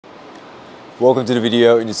Welcome to the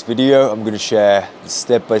video. In this video, I'm going to share the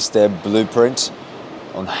step-by-step blueprint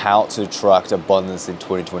on how to attract abundance in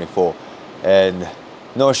 2024. And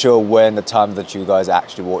not sure when the time that you guys are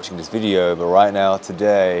actually watching this video, but right now,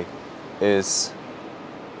 today is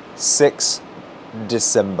 6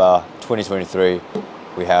 December 2023.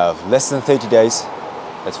 We have less than 30 days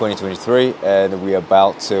at 2023, and we're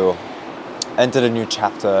about to enter the new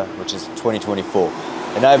chapter, which is 2024.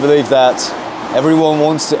 And I believe that everyone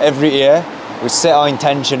wants to, every year, we set our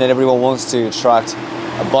intention and everyone wants to attract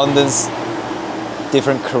abundance,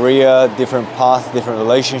 different career, different path, different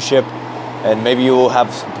relationship, and maybe you will have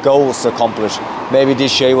goals to accomplish. Maybe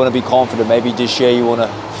this year you want to be confident, maybe this year you want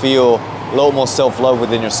to feel a lot more self-love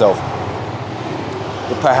within yourself.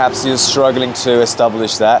 But perhaps you're struggling to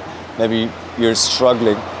establish that. Maybe you're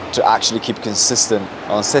struggling to actually keep consistent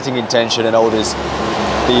on setting intention and all this,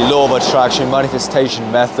 the law of attraction,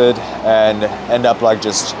 manifestation method, and end up like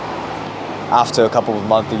just after a couple of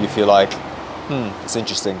months you feel like, it's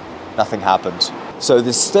interesting, nothing happened. So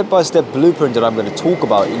this step-by-step blueprint that I'm going to talk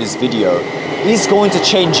about in this video is going to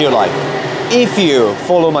change your life if you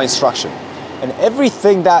follow my instruction. And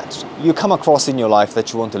everything that you come across in your life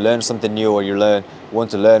that you want to learn something new, or you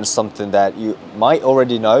want to learn something that you might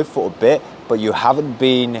already know for a bit, but you haven't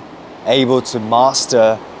been able to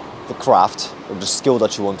master the craft or the skill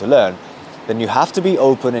that you want to learn, then you have to be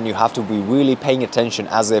open and you have to be really paying attention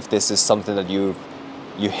as if this is something that you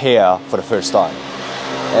hear for the first time.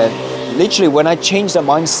 And literally when I changed that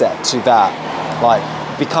mindset to that, like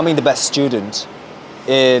becoming the best student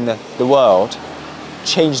in the world,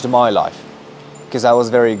 changed my life. Because I was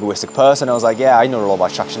a very egoistic person. I was like, yeah, I know a lot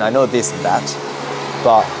about attraction, I know this and that.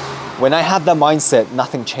 But when I had that mindset,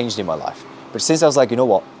 nothing changed in my life. But since I was like, you know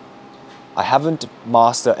what? I haven't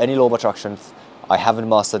mastered any law of attraction. I haven't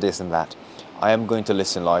mastered this and that. I am going to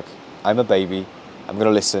listen like I'm a baby. I'm going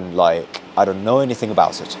to listen like I don't know anything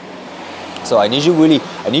about it. So I need you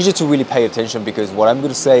to really pay attention, because what I'm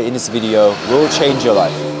going to say in this video will change your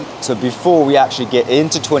life. So before we actually get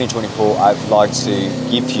into 2024, I'd like to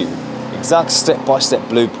give you exact step-by-step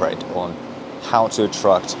blueprint on how to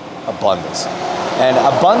attract abundance. And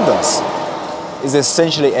abundance is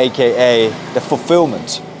essentially AKA the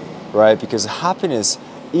fulfillment, right? Because happiness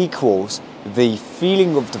equals the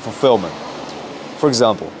feeling of the fulfillment. For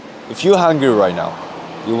example, if you're hungry right now,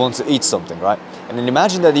 you want to eat something, right? And then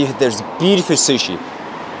imagine that there's beautiful sushi.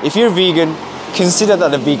 If you're vegan, consider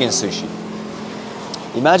that a vegan sushi.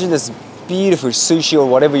 Imagine this beautiful sushi or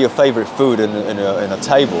whatever your favorite food in a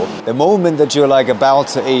table. The moment that you're like about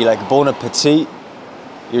to eat, like bon appetit,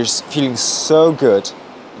 you're feeling so good.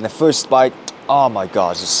 And the first bite, oh my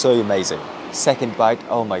God, it's so amazing. Second bite,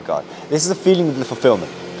 oh my God. This is the feeling of the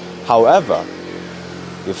fulfillment. However,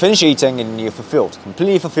 you finish eating and you're fulfilled,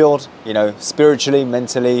 completely fulfilled, you know, spiritually,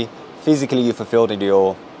 mentally, physically you're fulfilled and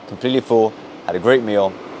you're completely full, had a great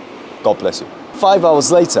meal, God bless you. 5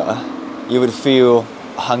 hours later, you would feel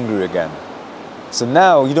hungry again. So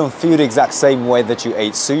now you don't feel the exact same way that you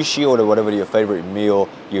ate sushi or whatever your favorite meal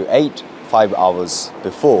you ate 5 hours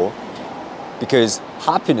before, because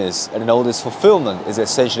happiness and all this fulfillment is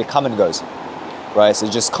essentially come and goes, right? So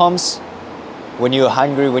it just comes when you're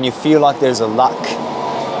hungry, when you feel like there's a lack,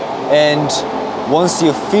 and once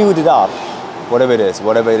you've filled it up, whatever it is,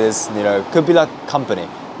 you know, could be like company.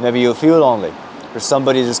 Maybe you'll feel lonely, but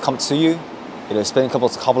somebody just comes to you, you know, spend a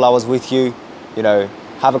couple hours with you, you know,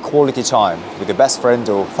 have a quality time with your best friend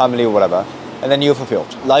or family or whatever, and then you're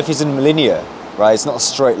fulfilled. Life isn't linear, right? It's not a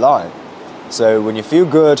straight line. So when you feel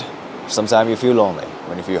good, sometimes you feel lonely.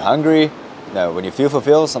 When you feel hungry, no, when you feel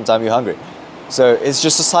fulfilled, sometimes you're hungry. So it's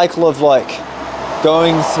just a cycle of like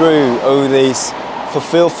going through all these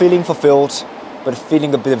feeling fulfilled, but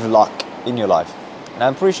feeling a bit of luck in your life. And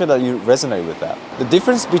I'm pretty sure that you resonate with that. The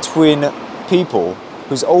difference between people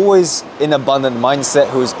who's always in abundant mindset,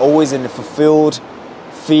 who's always in a fulfilled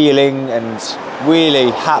feeling and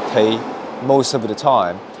really happy most of the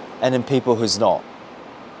time, and then people who's not,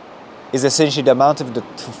 is essentially the amount of the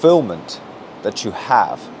fulfillment that you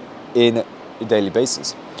have in a daily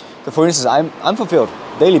basis. So for instance, I'm fulfilled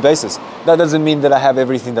daily basis. That doesn't mean that I have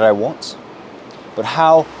everything that I want, but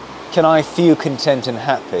how can I feel content and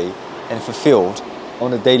happy and fulfilled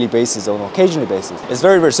on a daily basis, on an occasional basis? It's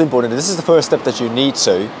very, very simple, and this is the first step that you need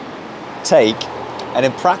to take and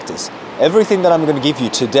then practice. Everything that I'm going to give you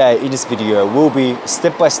today in this video will be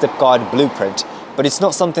step-by-step guide blueprint, but it's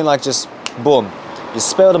not something like just boom, you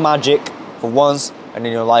spell the magic for once and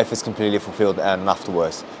then your life is completely fulfilled and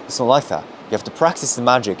afterwards. It's not like that. You have to practice the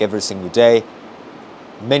magic every single day,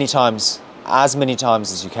 many times as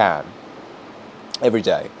you can, every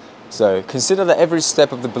day. So consider that every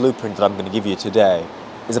step of the blueprint that I'm going to give you today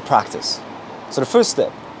is a practice. So the first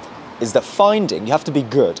step is that you have to be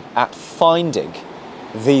good at finding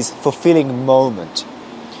these fulfilling moments.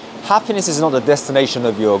 Happiness is not the destination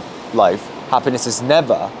of your life. Happiness is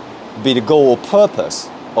never be the goal or purpose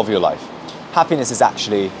of your life. Happiness is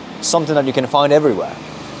actually something that you can find everywhere,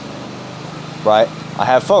 right? I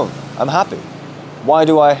have phone, I'm happy. Why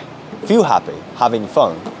do I feel happy having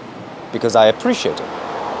phone? Because I appreciate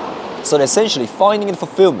it. So essentially, finding the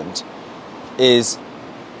fulfillment is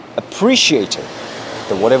appreciating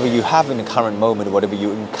that whatever you have in the current moment, whatever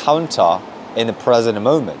you encounter in the present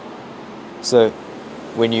moment. So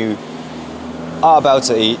when you are about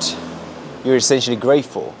to eat, you're essentially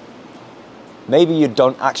grateful. Maybe you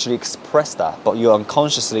don't actually express that, but you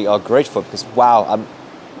unconsciously are grateful because, wow,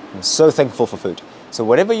 I'm so thankful for food. So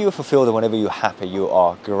whenever you're fulfilled and whenever you're happy, you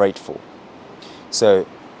are grateful. So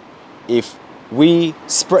if we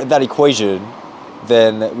spread that equation,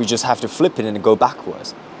 then we just have to flip it and go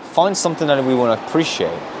backwards. Find something that we want to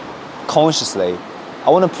appreciate consciously. I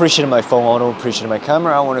want to appreciate my phone, I want to appreciate my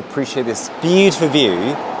camera, I want to appreciate this beautiful view,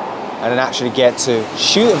 and then actually get to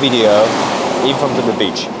shoot a video in front of the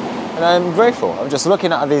beach. And I'm grateful. I'm just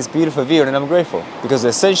looking at this beautiful view and I'm grateful. Because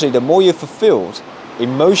essentially, the more you're fulfilled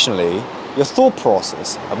emotionally, your thought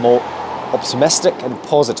process are more optimistic and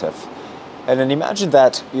positive. And then imagine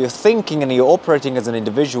that you're thinking and you're operating as an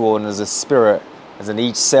individual and as a spirit, as an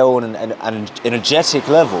each cell and an energetic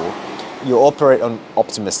level, you operate on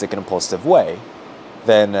optimistic and a positive way,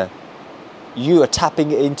 then you are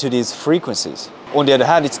tapping into these frequencies. On the other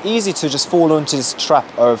hand, it's easy to just fall into this trap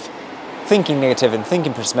of thinking negative and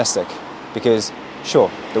thinking pessimistic, because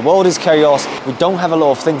sure, the world is chaos, we don't have a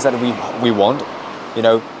lot of things that we want, you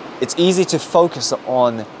know, it's easy to focus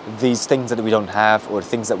on these things that we don't have or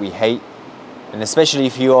things that we hate. And especially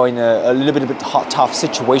if you are in a little bit of a tough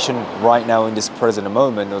situation right now in this present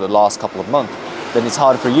moment or the last couple of months, then it's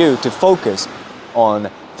hard for you to focus on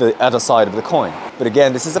the other side of the coin. But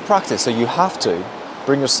again, this is a practice, so you have to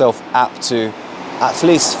bring yourself up to at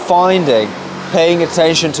least paying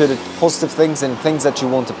attention to the positive things and things that you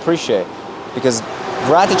want to appreciate, because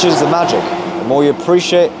gratitude is the magic. The more you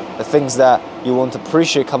appreciate, the things that you want to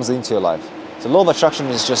appreciate comes into your life. So law of attraction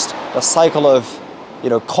is just a cycle of, you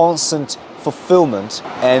know, constant fulfillment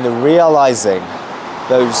and realizing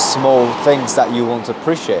those small things that you want to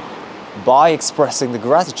appreciate by expressing the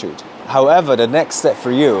gratitude. However, the next step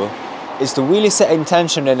for you is to really set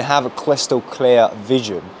intention and have a crystal clear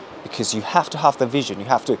vision, because you have to have the vision. You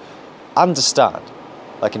have to understand,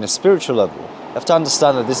 like in a spiritual level, you have to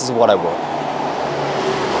understand that this is what I want.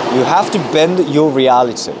 You have to bend your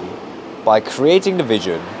reality by creating the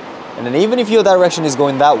vision, and then even if your direction is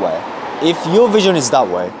going that way, if your vision is that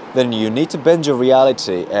way, then you need to bend your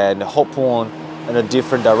reality and hop on in a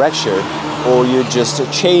different direction, or you just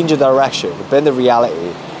change the direction, bend the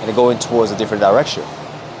reality and going towards a different direction.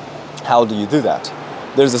 How do you do that?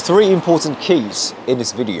 There's the three important keys in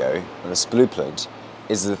this video, in this blueprint,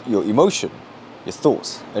 is your emotion, your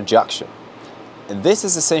thoughts, and your action. And this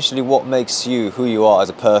is essentially what makes you who you are as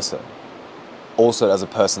a person, also as a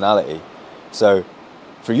personality. So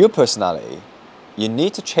for your personality, you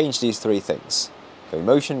need to change these three things: your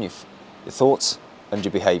emotion, your thoughts, and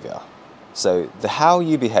your behavior. So the how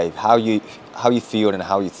you behave, how you feel, and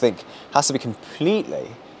how you think has to be completely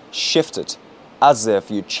shifted, as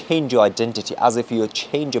if you change your identity, as if you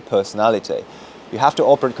change your personality. You have to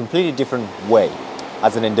operate a completely different way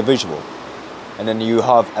as an individual. And then you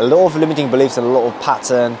have a lot of limiting beliefs and a lot of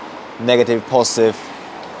pattern, negative, positive,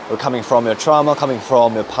 or coming from your trauma, coming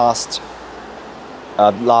from your past,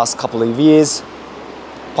 last couple of years,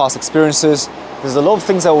 past experiences. There's a lot of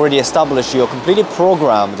things that are already established. You're completely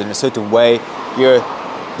programmed in a certain way.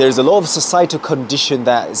 There's a lot of societal condition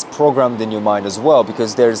that is programmed in your mind as well,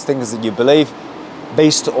 because there's things that you believe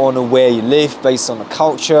based on where you live, based on the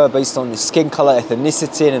culture, based on the skin color,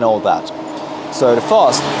 ethnicity, and all that. So the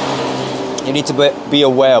first, you need to be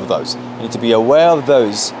aware of those. You need to be aware of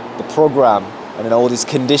those, the program, and then all these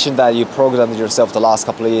conditions that you programmed yourself the last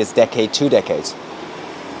couple of years, decade, 2 decades.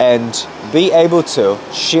 And be able to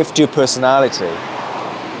shift your personality.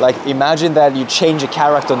 Like imagine that you change a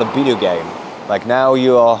character on a video game. Like now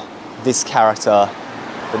you are this character,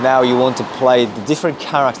 but now you want to play the different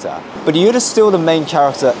character. But you're still the main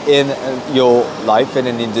character in your life and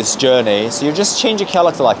in this journey, so you just change a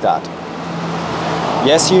character like that.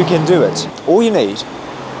 Yes, you can do it. All you need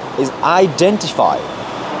is identify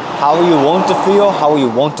how you want to feel, how you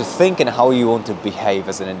want to think, and how you want to behave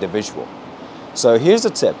as an individual. So here's a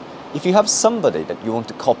tip. If you have somebody that you want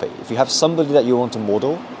to copy, if you have somebody that you want to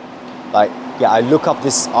model, like, yeah,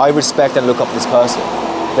 I respect and look up this person.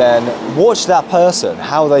 then watch that person,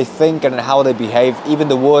 how they think and how they behave, even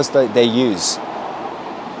the words that they use.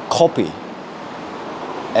 Copy,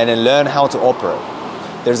 and then learn how to operate.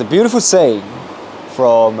 There's a beautiful saying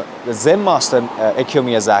from the Zen master Akio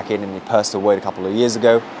Miyazaki, and he passed away a couple of years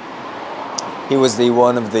ago. He was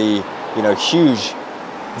one of the huge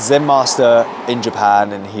Zen master in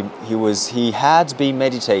Japan, and he had been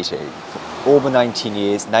meditating for over 90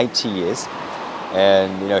 years,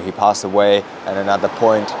 and he passed away. And another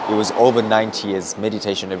point, it was over 90 years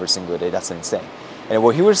meditation every single day. That's insane. And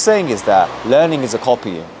what he was saying is that learning is a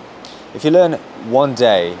copying. If you learn one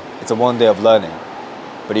day, it's a one day of learning.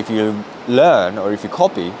 But if you learn or if you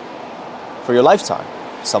copy for your lifetime,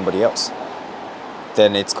 somebody else,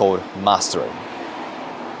 then it's called mastering.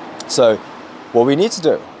 So what we need to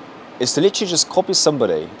do is to literally just copy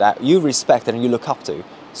somebody that you respect and you look up to,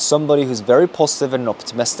 somebody who's very positive and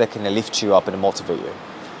optimistic and they lift you up and motivate you.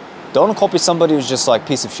 Don't copy somebody who's just like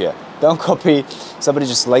piece of shit. Don't copy somebody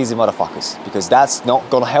just lazy motherfuckers, because that's not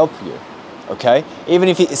gonna help you, okay? Even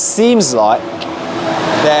if it seems like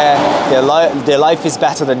their life is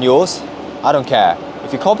better than yours, I don't care.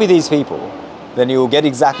 If you copy these people, then you will get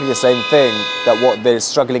exactly the same thing that what they're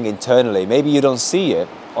struggling internally. Maybe you don't see it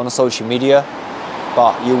on social media,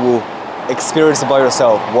 but you will experience it by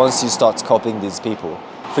yourself once you start copying these people.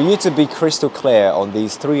 For you to be crystal clear on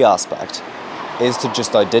these three aspects is to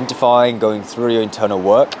just identifying, going through your internal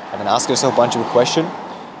work, and then ask yourself a bunch of questions.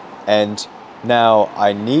 And now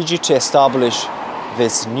I need you to establish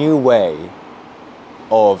this new way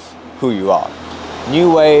of who you are,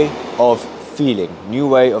 new way of feeling, new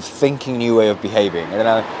way of thinking, new way of behaving. And then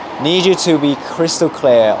I need you to be crystal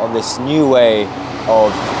clear on this new way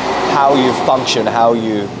of how you function, how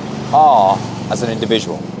you are as an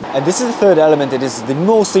individual. And this is the third element. It is the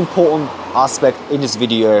most important aspect in this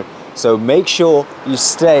video, so make sure you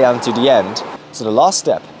stay until the end. So the last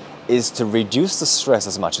step is to reduce the stress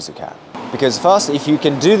as much as you can. Because first, if you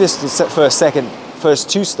can do this the first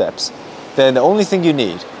two steps, then the only thing you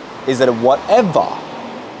need is that whatever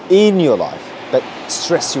in your life that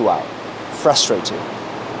stress you out, frustrate you,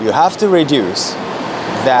 you have to reduce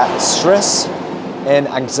that stress and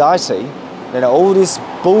anxiety and all this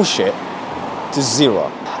bullshit to zero.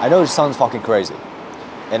 I know it sounds fucking crazy.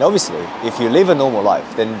 And obviously, if you live a normal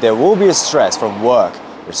life, then there will be a stress from work,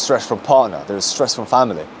 there's stress from partner, there's stress from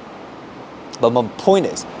family. But my point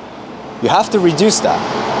is, you have to reduce that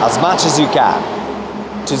as much as you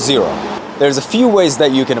can to zero. There's a few ways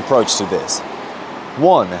that you can approach to this.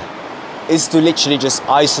 One is to literally just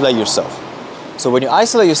isolate yourself. So when you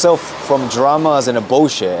isolate yourself from dramas and the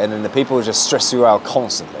bullshit, and then the people just stress you out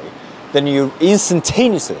constantly, then you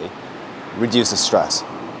instantaneously reduce the stress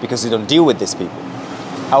because you don't deal with these people.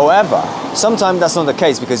 However, sometimes that's not the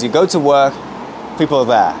case, because you go to work, people are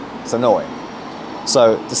there, it's annoying.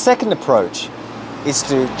 So the second approach is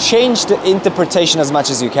to change the interpretation as much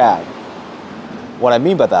as you can. What I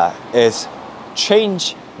mean by that is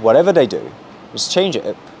change whatever they do, just change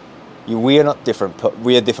it. We are not different,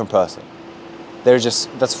 we are a different person.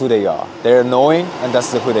 That's who they are. They're annoying and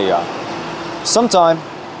that's who they are. Sometimes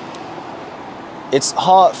it's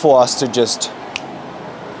hard for us to just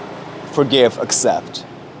forgive, accept,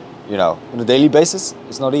 on a daily basis.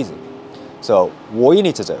 It's not easy. So what you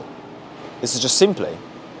need to do is to just simply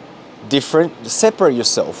separate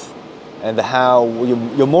yourself and how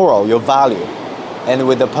your moral, your value, and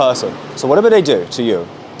with the person. So whatever they do to you,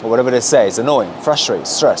 or whatever they say is annoying, frustrating,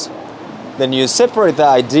 stress, then you separate the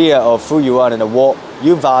idea of who you are and what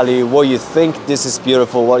you value, what you think this is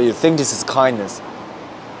beautiful, what you think this is kindness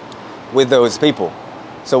with those people.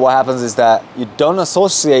 So what happens is that you don't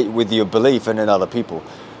associate with your belief in other people.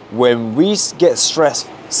 When we get stressed,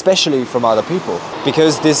 especially from other people,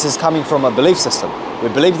 because this is coming from a belief system. We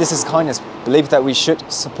believe this is kindness, believe that we should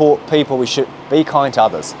support people, we should be kind to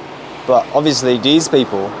others. But obviously these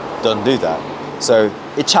people don't do that. So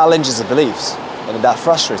it challenges the beliefs and that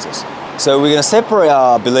frustrates us. So we're gonna separate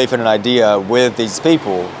our belief and an idea with these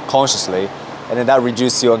people consciously, and then that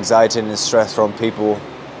reduces your anxiety and stress from people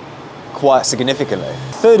quite significantly.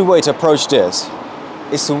 Third way to approach this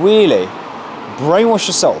is to really brainwash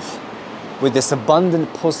yourself with this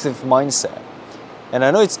abundant positive mindset. And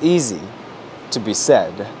I know it's easy to be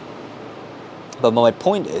said, but my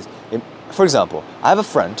point is, for example, I have a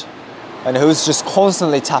friend and who's just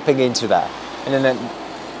constantly tapping into that. And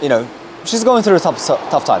then, she's going through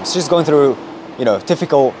tough times. She's going through,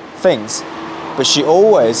 difficult things, but she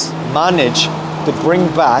always managed to bring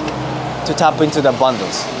back to tap into the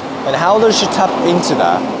abundance. And how does she tap into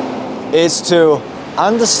that? Is to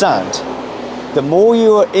understand the more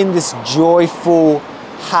you are in this joyful,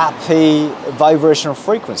 happy, vibrational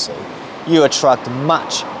frequency, you attract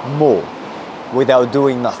much more without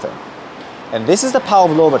doing nothing. And this is the power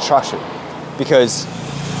of law of attraction, because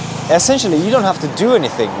essentially you don't have to do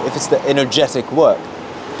anything if it's the energetic work,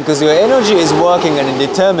 because your energy is working and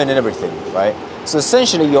determining everything, right? So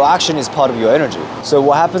essentially your action is part of your energy. So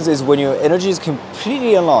what happens is when your energy is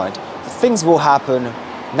completely aligned, things will happen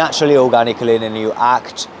naturally, organically, and then you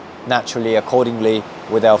act naturally, accordingly,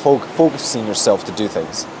 without focusing yourself to do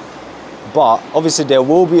things. But obviously there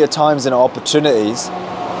will be times and opportunities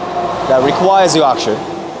that requires your action.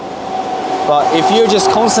 But if you're just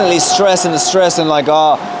constantly stressed and like,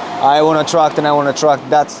 oh, I want to attract and I want to attract,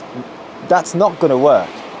 that's not going to work.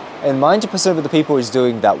 And 90% of the people is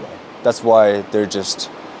doing that way. That's why they're just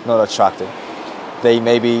not attracting. They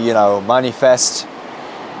maybe, you know, manifest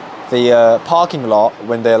the parking lot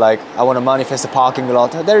when they're like, I want to manifest a parking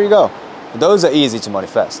lot. There you go. Those are easy to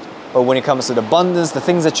manifest. But when it comes to the abundance, the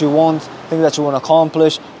things that you want, things that you want to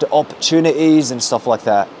accomplish, the opportunities and stuff like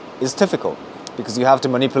that, it's difficult because you have to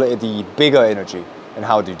manipulate the bigger energy. And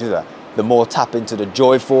how do you do that? The more tap into the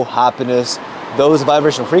joyful, happiness, those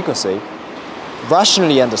vibrational frequency,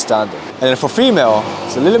 rationally understanding. And then for female,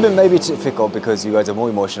 it's a little bit maybe difficult because you guys are more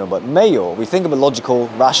emotional, but male, we think of a logical,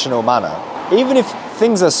 rational manner. Even if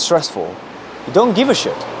things are stressful, you don't give a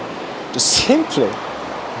shit. Just simply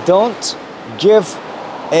don't give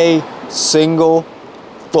a single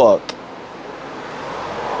fuck.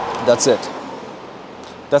 That's it.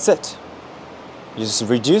 That's it. You just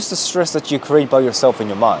reduce the stress that you create by yourself in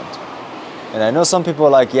your mind. And I know some people are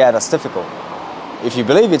like, yeah, that's difficult. If you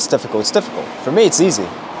believe it's difficult, it's difficult. For me, it's easy.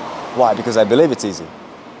 Why? Because I believe it's easy.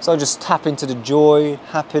 So I just tap into the joy,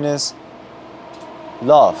 happiness,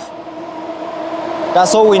 love.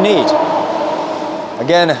 That's all we need.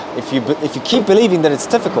 Again, if you keep believing that it's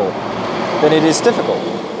difficult, then it is difficult.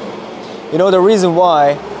 You know, the reason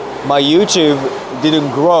why my YouTube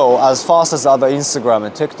didn't grow as fast as other Instagram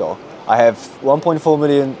and TikTok, I have 1.4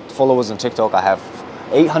 million followers on TikTok, I have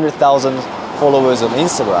 800,000 followers on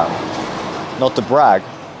Instagram. Not to brag,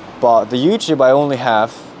 but the YouTube I only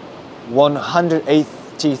have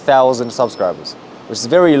 180,000 subscribers, which is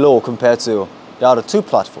very low compared to the other two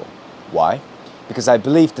platforms. Why? Because I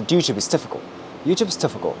believe that YouTube is difficult. YouTube is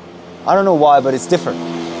difficult. I don't know why, but it's different.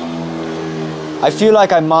 I feel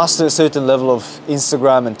like I mastered a certain level of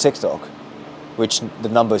Instagram and TikTok, which the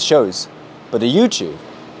numbers shows. But the YouTube,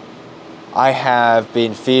 I have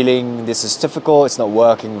been feeling this is difficult, it's not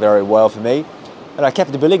working very well for me. And I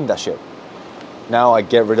kept believing that shit. Now I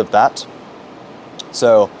get rid of that.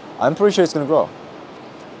 So I'm pretty sure it's gonna grow.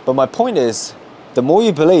 But my point is, the more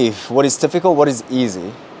you believe what is difficult, what is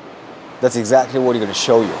easy, that's exactly what you're gonna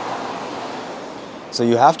show you. So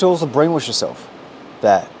you have to also brainwash yourself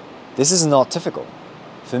that this is not difficult.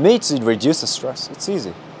 For me to reduce the stress, it's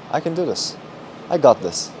easy. I can do this. I got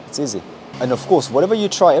this. It's easy. And of course, whatever you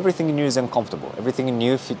try, everything new is uncomfortable. Everything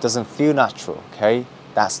new doesn't feel natural, okay?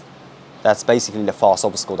 That's basically the fast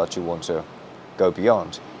obstacle that you want to go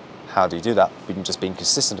beyond. How do you do that? Just being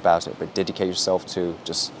consistent about it, but dedicate yourself to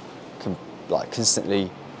just constantly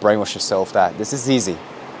brainwash yourself that this is easy.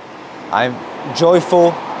 I'm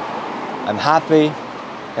joyful, I'm happy,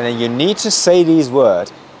 and then you need to say these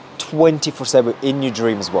words 24/7 in your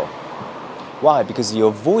dream as well. Why? Because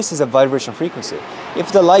your voice is a vibration frequency.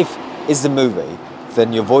 If the life is the movie,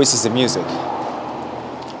 then your voice is the music.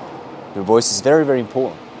 Your voice is very, very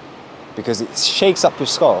important because it shakes up your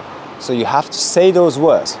skull. So you have to say those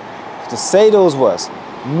words. You have to say those words.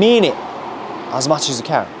 Mean it as much as you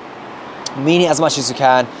can. Mean it as much as you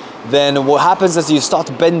can. Then what happens is you start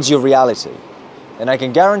to bend your reality. And I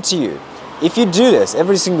can guarantee you, if you do this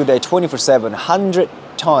every single day, 24/7, 100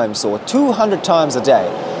 times or 200 times a day,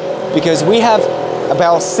 because we have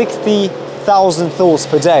about 60,000 thoughts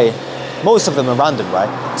per day, most of them are random, right?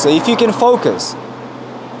 So if you can focus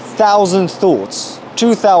 1,000 thoughts,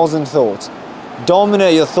 2,000 thoughts,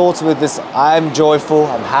 dominate your thoughts with this, I'm joyful,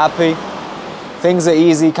 I'm happy, things are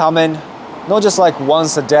easy coming, not just like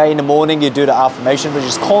once a day in the morning you do the affirmation, but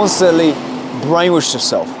just constantly brainwash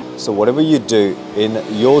yourself. So whatever you do in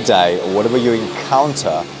your day or whatever you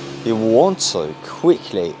encounter, you want to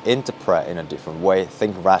quickly interpret in a different way,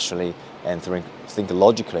 think rationally and think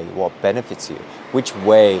logically what benefits you. Which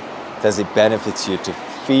way does it benefit you to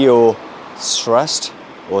feel stressed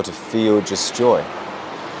or to feel just joy?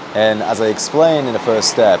 And as I explained in the first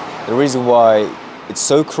step, the reason why it's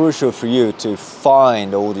so crucial for you to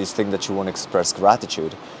find all these things that you want to express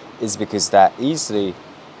gratitude is because that easily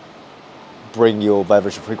bring your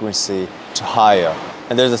vibration frequency to higher.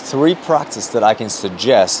 And there's 3 practices that I can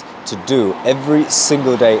suggest to do every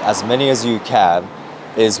single day, as many as you can.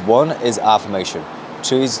 1 is affirmation,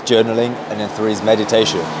 2 is journaling, and then 3 is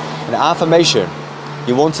meditation. An affirmation,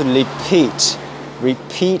 you want to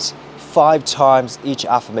repeat 5 times each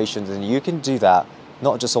affirmation, and you can do that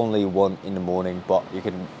not just only one in the morning, but you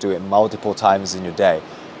can do it multiple times in your day.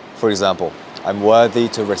 For example, I'm worthy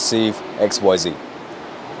to receive XYZ.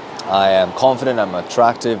 I am confident, I'm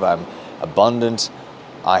attractive, I'm abundant,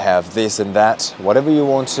 I have this and that. Whatever you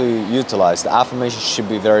want to utilize, the affirmation should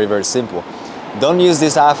be very, very simple. Don't use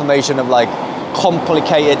this affirmation of like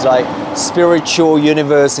complicated, like spiritual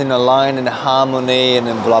universe in a line and harmony and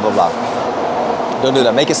then blah, blah, blah. Don't do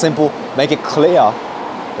that. Make it simple, make it clear.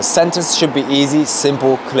 The sentence should be easy,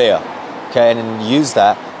 simple, clear. Okay, and then use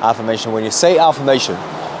that affirmation. When you say affirmation,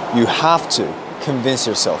 you have to convince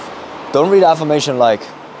yourself. Don't read affirmation like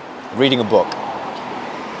reading a book.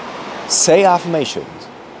 Say affirmations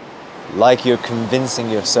like you're convincing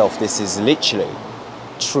yourself this is literally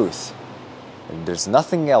truth. And there's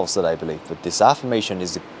nothing else that I believe, but this affirmation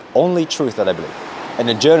is the only truth that I believe. And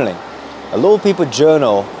the journaling, a lot of people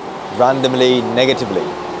journal randomly, negatively.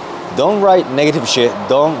 Don't write negative shit,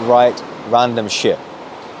 don't write random shit.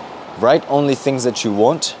 Write only things that you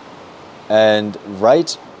want and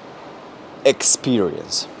write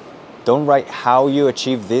experience. Don't write how you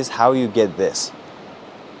achieve this, how you get this.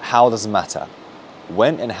 How doesn't matter.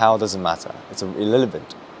 When and how doesn't matter. It's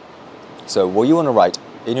irrelevant. So what you want to write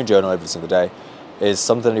in your journal every single day is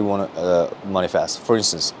something you want to manifest. For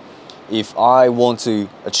instance, if I want to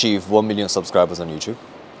achieve 1 million subscribers on YouTube,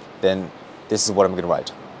 then this is what I'm going to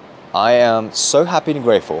write. I am so happy and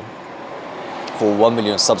grateful for 1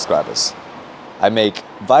 million subscribers. I make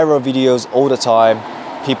viral videos all the time.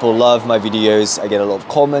 People love my videos. I get a lot of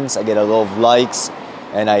comments, I get a lot of likes,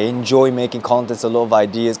 and I enjoy making content, a lot of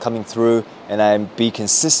ideas coming through, and I be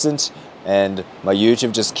consistent, and my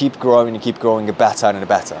YouTube just keep growing and keep growing better and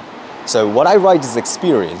better. So what I write is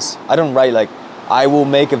experience. I don't write like, I will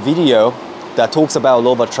make a video that talks about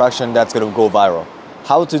law of attraction that's going to go viral.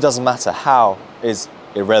 How to doesn't matter, how is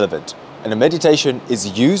irrelevant. And the meditation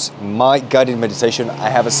is use my guided meditation. I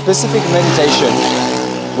have a specific meditation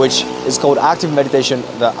which is called active meditation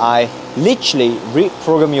that I literally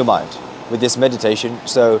reprogram your mind with this meditation.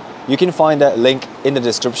 So you can find that link in the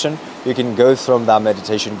description. You can go from that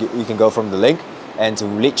meditation, you can go from the link and to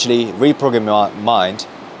literally reprogram your mind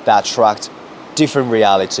that attract different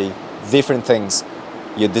reality, different things,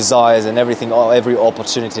 your desires and everything, or every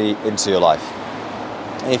opportunity into your life.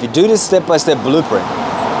 And if you do this step-by-step blueprint,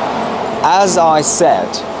 as I said,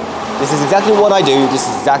 this is exactly what I do, this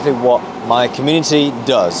is exactly what my community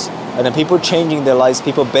does. And then people changing their lives,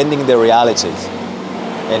 people bending their realities.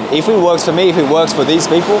 And if it works for me, if it works for these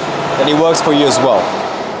people, then it works for you as well.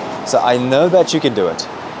 So I know that you can do it.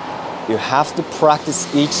 You have to practice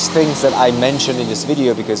each thing that I mentioned in this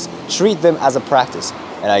video, because treat them as a practice.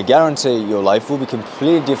 And I guarantee your life will be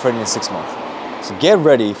completely different in 6 months. So get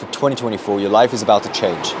ready for 2024, your life is about to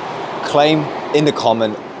change. Claim in the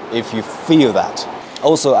comment if you feel that.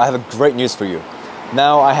 Also, I have a great news for you.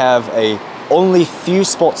 Now I have only few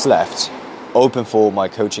spots left open for my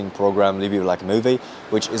coaching program, Live You Like a Movie,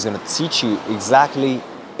 which is going to teach you exactly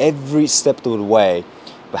every step of the way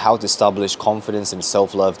but how to establish confidence and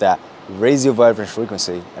self-love that raise your vibrant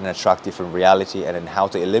frequency and attract different reality, and then how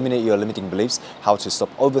to eliminate your limiting beliefs, how to stop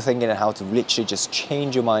overthinking, and how to literally just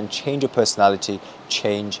change your mind, change your personality,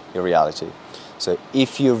 change your reality. So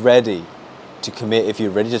if you're ready to commit, if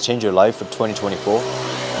you're ready to change your life for 2024,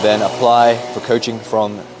 then apply for coaching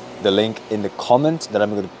from the link in the comment that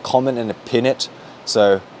I'm going to comment and pin it.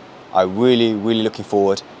 So I'm really, really looking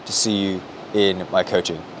forward to see you in my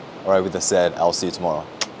coaching. All right, with that said, I'll see you tomorrow.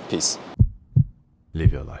 Peace.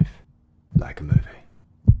 Live your life like a movie.